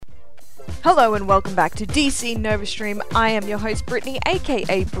Hello and welcome back to DC Nova Stream. I am your host Brittany,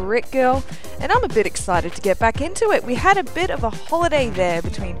 aka Brit Girl, and I'm a bit excited to get back into it. We had a bit of a holiday there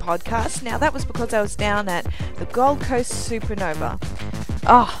between podcasts. Now that was because I was down at the Gold Coast Supernova.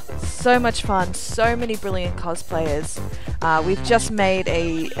 Oh, so much fun, so many brilliant cosplayers. We've just made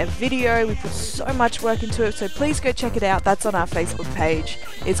a video, we put so much work into it, so please go check it out. That's on our Facebook page.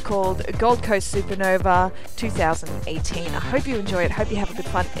 It's called Gold Coast Supernova 2018. I hope you enjoy it, hope you have a good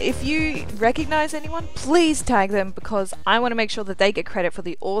fun. If you recognize anyone, please tag them because I want to make sure that they get credit for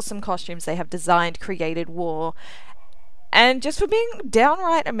the awesome costumes they have designed, created, wore, and just for being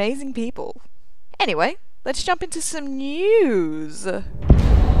downright amazing people. Anyway, let's jump into some news. Gotham,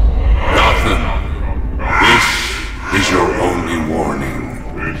 this is your only warning.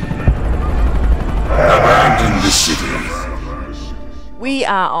 Abandon the city. We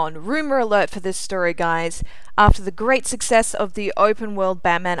are on rumor alert for this story, guys. After the great success of the open-world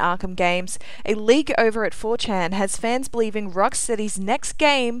Batman Arkham games, a leak over at 4chan has fans believing Rocksteady's next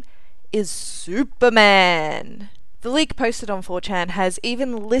game is Superman. The leak posted on 4chan has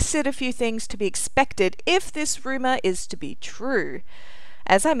even listed a few things to be expected if this rumor is to be true.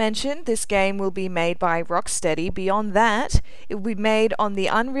 As I mentioned, this game will be made by Rocksteady. Beyond that, it will be made on the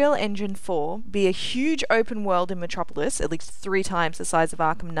Unreal Engine 4, be a huge open world in Metropolis, at least 3 times the size of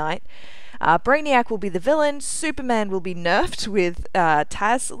Arkham Knight. Brainiac will be the villain, Superman will be nerfed with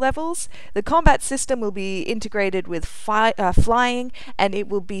TAS levels, the combat system will be integrated with flying, and it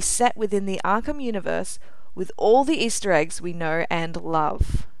will be set within the Arkham universe with all the Easter eggs we know and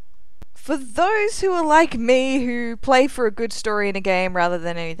love. For those who are like me, who play for a good story in a game rather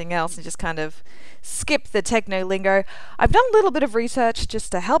than anything else and just kind of skip the techno lingo, I've done a little bit of research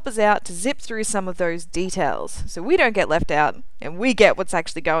just to help us out to zip through some of those details, so we don't get left out, and we get what's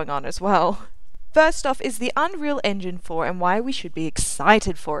actually going on as well. First off is the Unreal Engine 4 and why we should be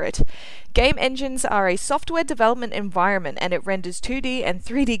excited for it. Game engines are a software development environment and it renders 2D and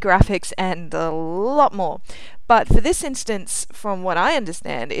 3D graphics and a lot more. But for this instance, from what I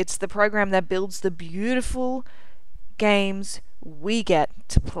understand, it's the program that builds the beautiful games we get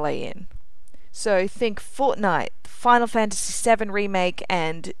to play in. So think Fortnite, Final Fantasy VII Remake,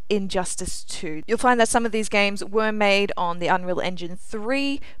 and Injustice 2. You'll find that some of these games were made on the Unreal Engine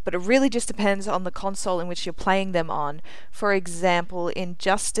 3, but it really just depends on the console in which you're playing them on. For example,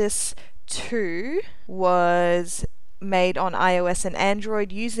 Injustice 2 was made on iOS and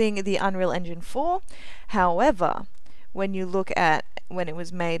Android using the Unreal Engine 4. However, when you look at when it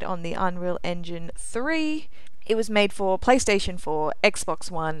was made on the Unreal Engine 3, it was made for PlayStation 4,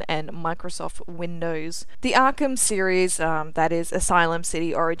 Xbox One, and Microsoft Windows. The Arkham series, that is Asylum,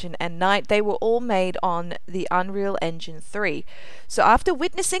 City, Origin, and Knight, they were all made on the Unreal Engine 3. So after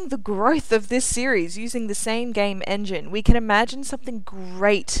witnessing the growth of this series using the same game engine, we can imagine something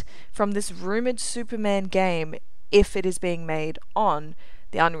great from this rumored Superman game if it is being made on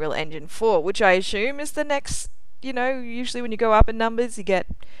the Unreal Engine 4, which I assume is the next, usually when you go up in numbers, you get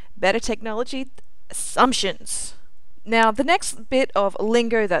better technology. Assumptions. Now, the next bit of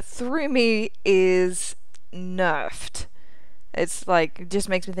lingo that threw me is nerfed. It's like, it just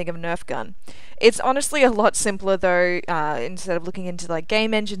makes me think of Nerf gun. It's honestly a lot simpler though, instead of looking into like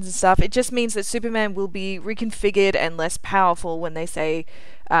game engines and stuff. It just means that Superman will be reconfigured and less powerful when they say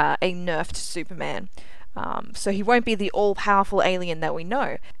a nerfed Superman. So he won't be the all-powerful alien that we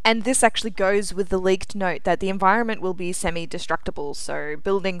know. And this actually goes with the leaked note that the environment will be semi-destructible, so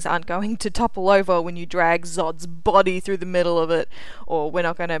buildings aren't going to topple over when you drag Zod's body through the middle of it, or we're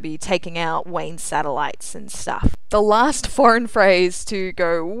not going to be taking out Wayne's satellites and stuff. The last foreign phrase to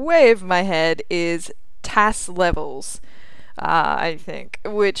go way over my head is TAS levels, I think,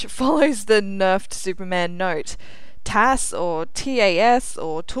 which follows the nerfed Superman note. TAS or TAS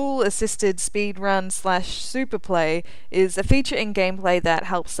or Tool Assisted Speedrun / Superplay is a feature in gameplay that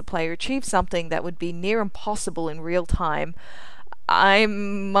helps the player achieve something that would be near impossible in real time. I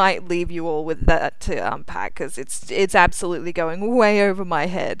might leave you all with that to unpack because it's absolutely going way over my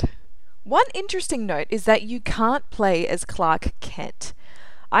head. One interesting note is that you can't play as Clark Kent.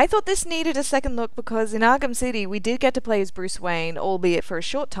 I thought this needed a second look because in Arkham City we did get to play as Bruce Wayne, albeit for a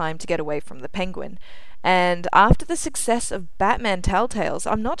short time to get away from the Penguin. And after the success of Batman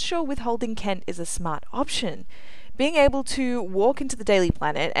Telltales, I'm not sure withholding Kent is a smart option. Being able to walk into the Daily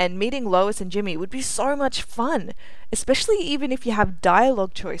Planet and meeting Lois and Jimmy would be so much fun, especially even if you have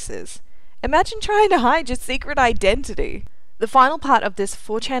dialogue choices. Imagine trying to hide your secret identity. The final part of this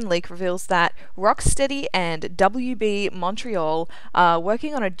 4chan leak reveals that Rocksteady and WB Montreal are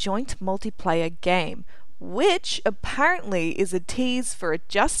working on a joint multiplayer game. which apparently is a tease for a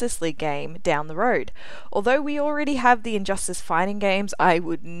Justice League game down the road. Although we already have the Injustice fighting games, I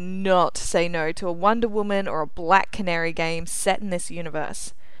would not say no to a Wonder Woman or a Black Canary game set in this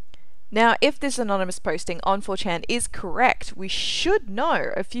universe. Now, if this anonymous posting on 4chan is correct, we should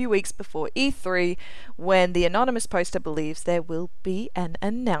know a few weeks before E3 when the anonymous poster believes there will be an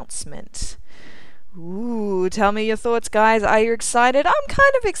announcement. Ooh, tell me your thoughts, guys. Are you excited? I'm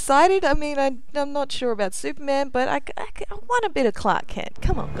kind of excited. I mean, I'm not sure about Superman, but I want a bit of Clark Kent.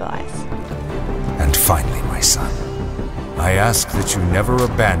 Come on, guys. And finally, my son, I ask that you never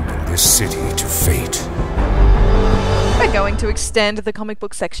abandon this city to fate. We're going to extend the comic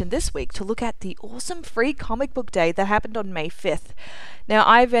book section this week to look at the awesome free comic book day that happened on May 5th. Now,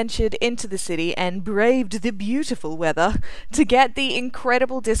 I ventured into the city and braved the beautiful weather to get the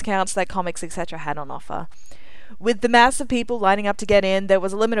incredible discounts that Comics Etc. had on offer. With the mass of people lining up to get in, there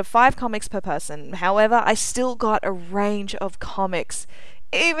was a limit of 5 comics per person. However, I still got a range of comics,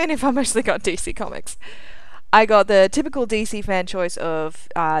 even if I mostly got DC comics. I got the typical DC fan choice of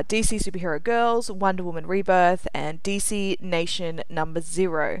DC Superhero Girls, Wonder Woman Rebirth, and DC Nation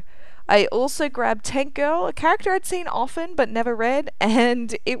 #0. I also grabbed Tank Girl, a character I'd seen often but never read,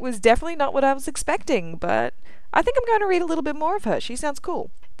 and it was definitely not what I was expecting, but I think I'm going to read a little bit more of her. She sounds cool.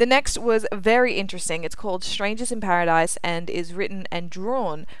 The next was very interesting. It's called Strangers in Paradise and is written and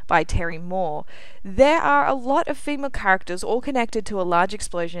drawn by Terry Moore. There are a lot of female characters all connected to a large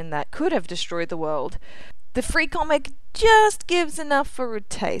explosion that could have destroyed the world. The free comic just gives enough for a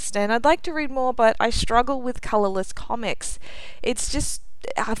taste, and I'd like to read more, but I struggle with colourless comics.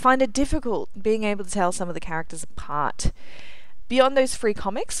 I find it difficult being able to tell some of the characters apart. Beyond those free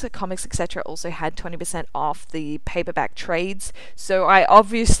comics, Comics Etc. also had 20% off the paperback trades, so I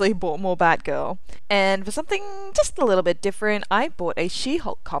obviously bought more Batgirl. And for something just a little bit different, I bought a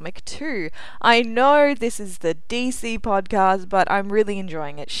She-Hulk comic too. I know this is the DC podcast, but I'm really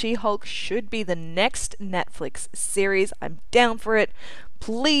enjoying it. She-Hulk should be the next Netflix series. I'm down for it.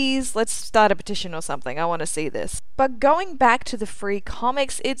 Please, let's start a petition or something. I want to see this. But going back to the free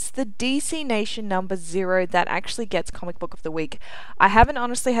comics, it's the DC Nation #0 that actually gets Comic Book of the Week. I haven't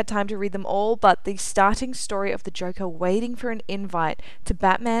honestly had time to read them all, but the starting story of the Joker waiting for an invite to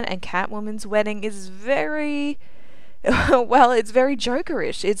Batman and Catwoman's wedding is very... well, it's very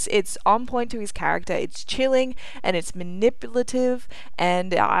Jokerish. It's on point to his character. It's chilling and it's manipulative,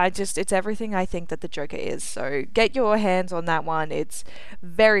 and it's everything I think that the Joker is. So get your hands on that one. It's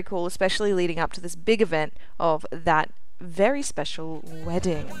very cool, especially leading up to this big event of that very special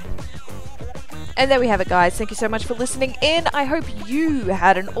wedding. And there we have it, guys. Thank you so much for listening in. I hope you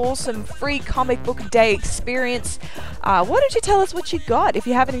had an awesome free comic book day experience. Why don't you tell us what you got? If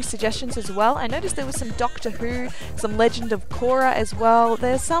you have any suggestions as well. I noticed there was some Doctor Who, some Legend of Korra as well.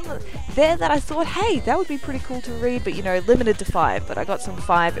 There's some there that I thought, hey, that would be pretty cool to read, but limited to 5. But I got some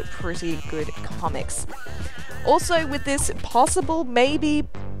 5 pretty good comics. Also, with this possible, maybe,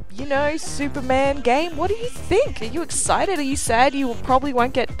 Superman game, what do you think? Are you excited? Are you sad you probably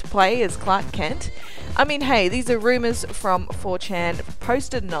won't get to play as Clark Kent? I mean, hey, these are rumors from 4chan,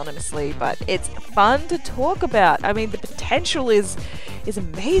 posted anonymously, but it's fun to talk about. I mean, the potential is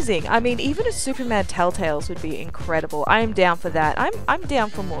amazing. I mean, even a Superman Telltales would be incredible. I am down for that. I'm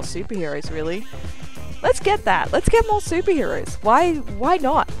down for more superheroes, really. Let's get that. Let's get more superheroes. Why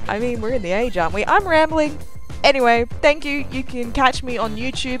not? I mean, we're in the age, aren't we? I'm rambling. Anyway, thank you. You can catch me on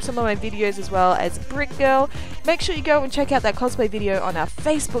YouTube, some of my videos as well as Brick Girl. Make sure you go and check out that cosplay video on our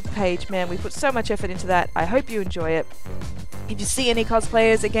Facebook page, man. We put so much effort into that. I hope you enjoy it. If you see any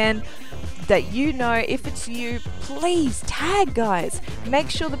cosplayers again that if it's you, please tag, guys. Make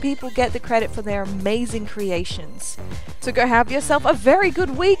sure the people get the credit for their amazing creations. So go have yourself a very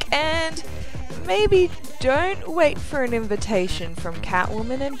good week, and maybe don't wait for an invitation from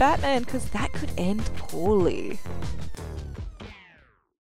Catwoman and Batman, because that could end poorly.